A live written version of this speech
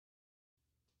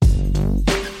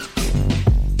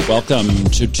Welcome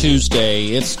to Tuesday.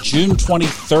 It's June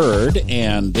 23rd,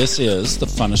 and this is the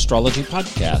Fun Astrology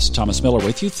Podcast. Thomas Miller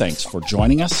with you. Thanks for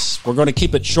joining us. We're going to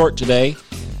keep it short today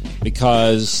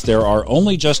because there are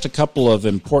only just a couple of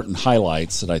important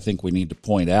highlights that I think we need to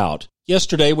point out.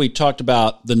 Yesterday, we talked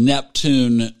about the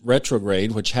Neptune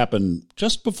retrograde, which happened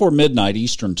just before midnight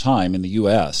Eastern Time in the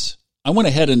U.S. I went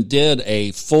ahead and did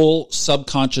a full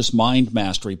subconscious mind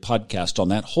mastery podcast on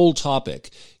that whole topic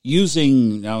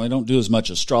using, now I don't do as much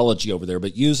astrology over there,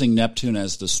 but using Neptune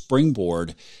as the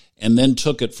springboard and then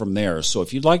took it from there. So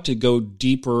if you'd like to go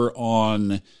deeper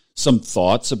on some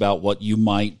thoughts about what you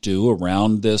might do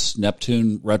around this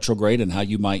Neptune retrograde and how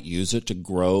you might use it to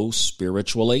grow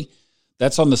spiritually,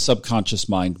 that's on the Subconscious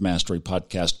Mind Mastery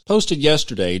podcast posted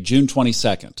yesterday, June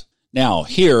 22nd. Now,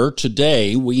 here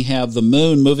today, we have the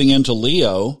moon moving into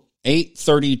Leo,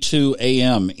 8:32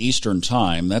 a.m. Eastern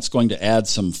Time. That's going to add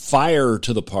some fire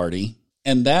to the party.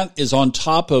 And that is on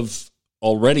top of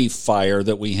already fire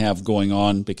that we have going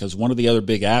on, because one of the other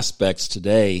big aspects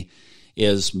today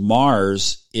is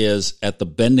Mars is at the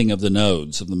bending of the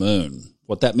nodes of the moon.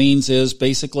 What that means is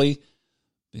basically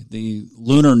the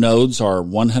lunar nodes are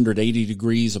 180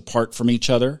 degrees apart from each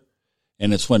other.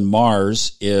 And it's when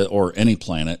Mars, or any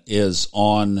planet, is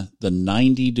on the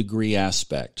 90-degree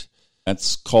aspect.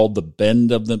 That's called the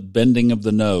bending of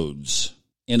the nodes.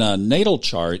 In a natal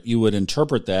chart, you would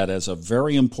interpret that as a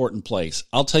very important place.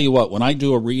 I'll tell you what, when I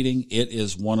do a reading, it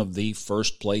is one of the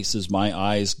first places my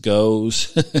eyes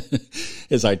goes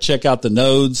as I check out the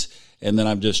nodes, and then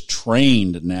I'm just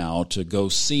trained now to go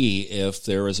see if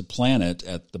there is a planet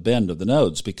at the bend of the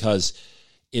nodes, because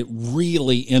it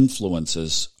really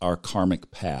influences our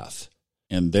karmic path.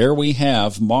 And there we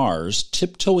have Mars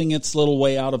tiptoeing its little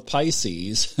way out of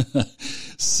Pisces,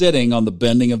 sitting on the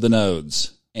bending of the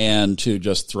nodes. And to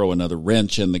just throw another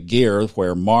wrench in the gear,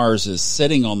 where Mars is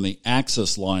sitting on the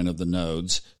axis line of the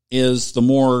nodes, is the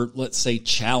more, let's say,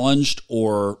 challenged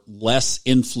or less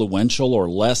influential or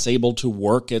less able to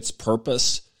work its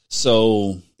purpose.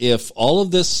 So if all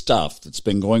of this stuff that's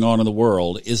been going on in the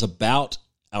world is about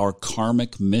our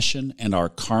karmic mission and our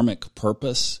karmic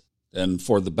purpose, then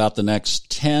for about the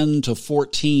next 10 to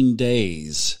 14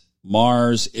 days,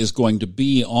 Mars is going to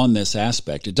be on this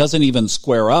aspect. It doesn't even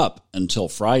square up until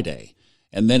Friday,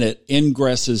 and then it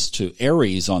ingresses to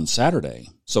Aries on Saturday.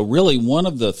 So really, one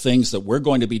of the things that we're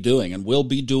going to be doing, and we'll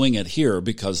be doing it here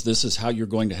because this is how you're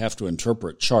going to have to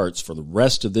interpret charts for the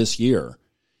rest of this year,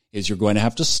 is you're going to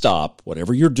have to stop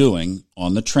whatever you're doing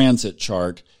on the transit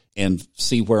chart and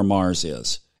see where Mars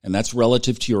is. And that's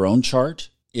relative to your own chart.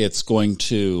 It's going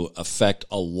to affect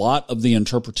a lot of the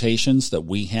interpretations that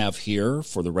we have here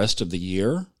for the rest of the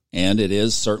year. And it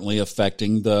is certainly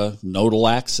affecting the nodal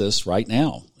axis right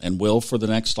now, and will for the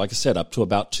next, like I said, up to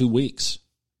about 2 weeks.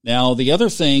 Now, the other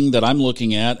thing that I'm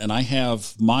looking at, and I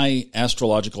have my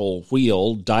astrological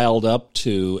wheel dialed up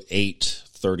to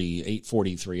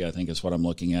 8:43, I think is what I'm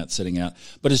looking at, sitting at.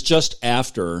 But it's just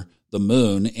after the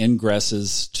moon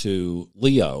ingresses to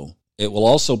Leo. It will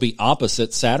also be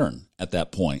opposite Saturn at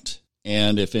that point.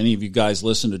 And if any of you guys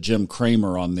listen to Jim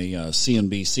Cramer on the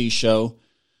CNBC show,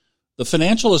 the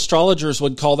financial astrologers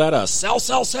would call that a sell,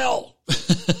 sell, sell.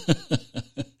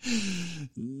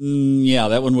 Yeah,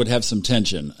 that one would have some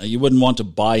tension. You wouldn't want to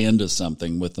buy into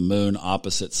something with the moon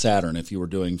opposite Saturn if you were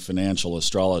doing financial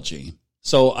astrology.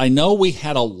 So I know we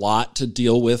had a lot to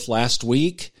deal with last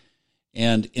week,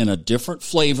 and in a different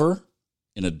flavor,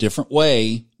 in a different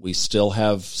way, we still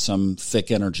have some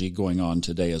thick energy going on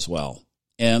today as well.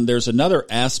 And there's another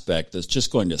aspect that's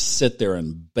just going to sit there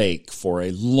and bake for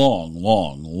a long,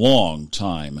 long, long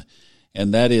time,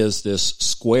 and that is this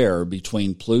square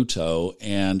between Pluto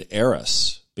and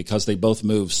Eris. Because they both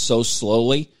move so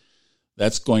slowly,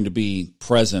 that's going to be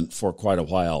present for quite a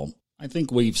while. I think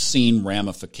we've seen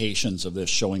ramifications of this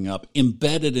showing up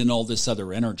embedded in all this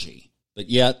other energy. But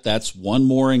yet, that's one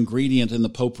more ingredient in the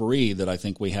potpourri that I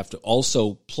think we have to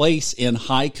also place in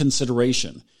high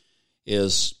consideration,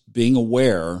 is being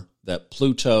aware that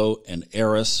Pluto and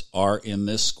Eris are in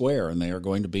this square, and they are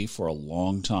going to be for a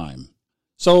long time.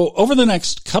 So over the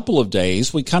next couple of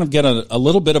days, we kind of get a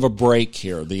little bit of a break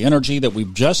here. The energy that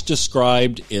we've just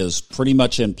described is pretty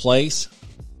much in place.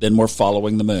 Then we're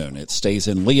following the moon. It stays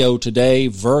in Leo today,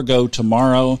 Virgo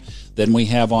tomorrow. Then we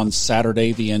have on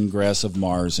Saturday the ingress of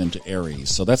Mars into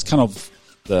Aries. So that's kind of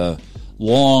the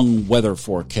long weather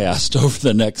forecast over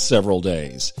the next several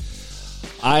days.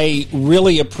 I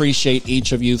really appreciate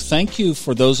each of you. Thank you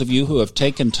for those of you who have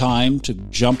taken time to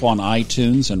jump on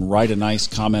iTunes and write a nice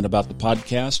comment about the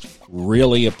podcast.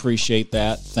 Really appreciate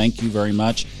that. Thank you very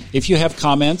much. If you have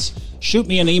comments, shoot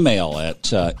me an email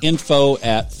at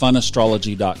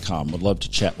info@funastrology.com. Would love to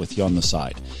chat with you on the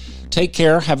side. Take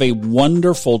care. Have a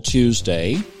wonderful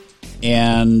Tuesday.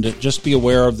 And just be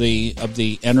aware of the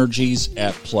energies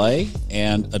at play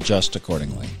and adjust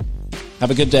accordingly.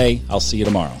 Have a good day. I'll see you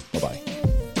tomorrow. Bye-bye.